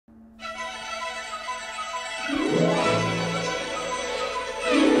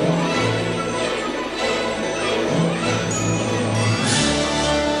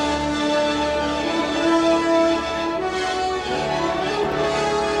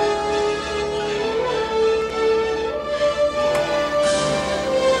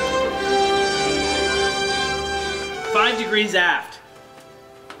degrees aft.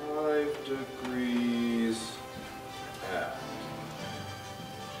 5 degrees aft.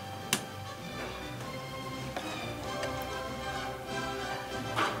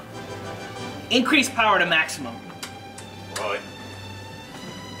 Increase power to maximum. Right.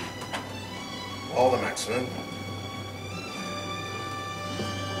 All the maximum.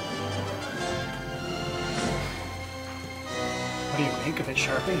 What do you make of it,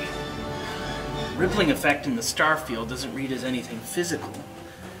 Sharpie? Rippling effect in the star field doesn't read as anything physical.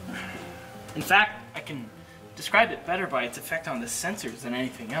 In fact, I can describe it better by its effect on the sensors than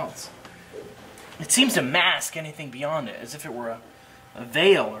anything else. It seems to mask anything beyond it, as if it were a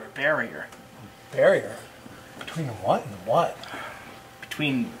veil or a barrier. Barrier? Between what and what?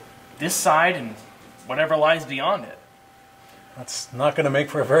 Between this side and whatever lies beyond it. That's not going to make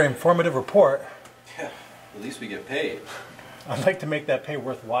for a very informative report. Yeah, at least we get paid. I'd like to make that pay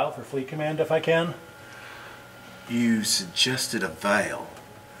worthwhile for Fleet Command if I can. You suggested a veil.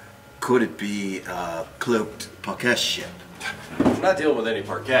 Could it be a cloaked Parkesh ship? We're not dealing with any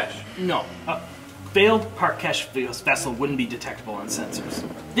Parkesh. No, a veiled Parkesh vessel wouldn't be detectable on sensors.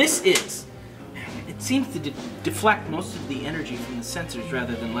 This is. It seems to deflect most of the energy from the sensors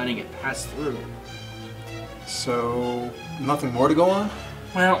rather than letting it pass through. So, nothing more to go on?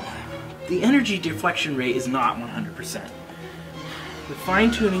 Well, the energy deflection rate is not 100%. With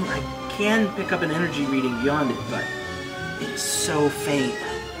fine-tuning, I can pick up an energy reading beyond it, but it is so faint.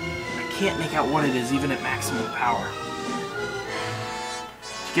 I can't make out what it is even at maximum power.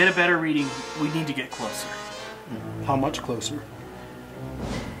 To get a better reading, we need to get closer. How much closer?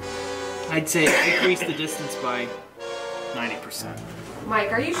 I'd say increase the distance by 90%.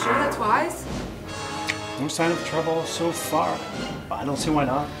 Mike, are you sure that's wise? No sign of trouble so far. I don't see why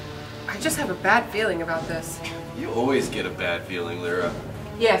not. I just have a bad feeling about this. You always get a bad feeling, Lyra.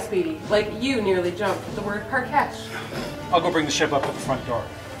 Yeah, Speedy. Like you nearly jumped at the word Parkesh. I'll go bring the ship up to the front door.